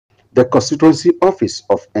The constituency office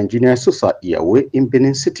of Engineer Esosa Iyawe in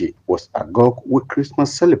Benin City was agog with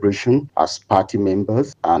Christmas celebration as party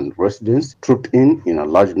members and residents trooped in a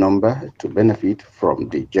large number to benefit from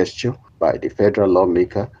the gesture by the Federal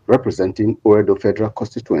Lawmaker representing Oredo Federal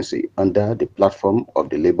Constituency under the platform of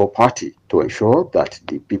the Labour Party to ensure that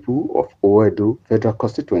the people of Oredo Federal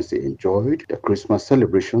Constituency enjoyed the Christmas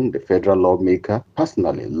celebration. The Federal Lawmaker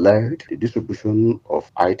personally led the distribution of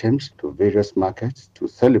items to various markets to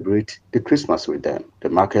celebrate the Christmas with them. The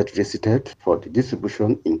market visited for the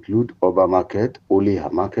distribution include Oba Market,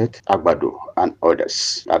 Oliha Market, Agbado, and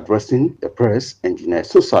others. Addressing the press, Engineer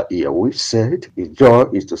Esosa Iyawe said his joy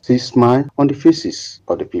is to see smile on the faces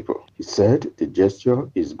of the people. He said the gesture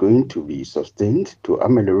is going to be sustained to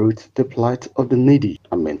ameliorate the plight of the needy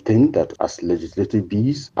and maintain that as legislative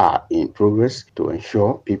bills are in progress to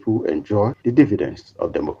ensure people enjoy the dividends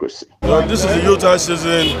of democracy. Well, this is the Utah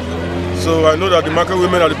season, so I know that the market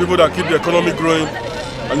women are the people that keep the economy growing.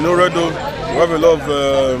 And in Oredo, we have a lot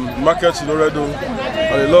of markets in Oredo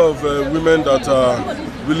and a lot of women that are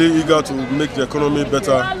really eager to make the economy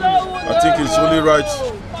better. I think it's only right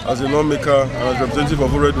as a lawmaker and as representative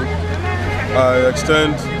of Oredo, I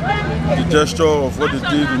extend the gesture of what they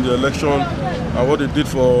did in the election and what they did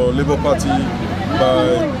for Labour Party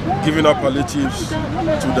by giving out palliatives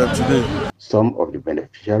to them today. Some of the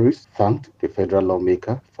beneficiaries thanked the Federal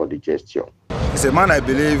Lawmaker for the gesture. It's a man I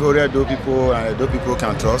believe Oredo people and Edo people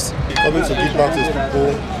can trust. Coming to give back to his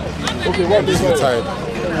people. Okay, what is the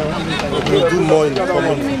time? We'll do more in the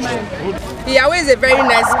common future. Iyawe is a very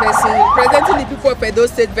nice person, representing the people of Edo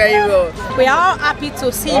State very well. We are all happy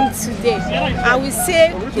to see him today. I will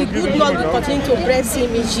say the good Lord will continue to bless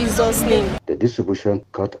him in Jesus' name. The distribution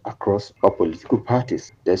cut across all political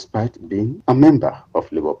parties despite being a member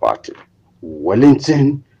of Labour Party.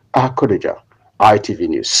 Wellington Akodeja, ITV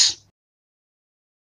News.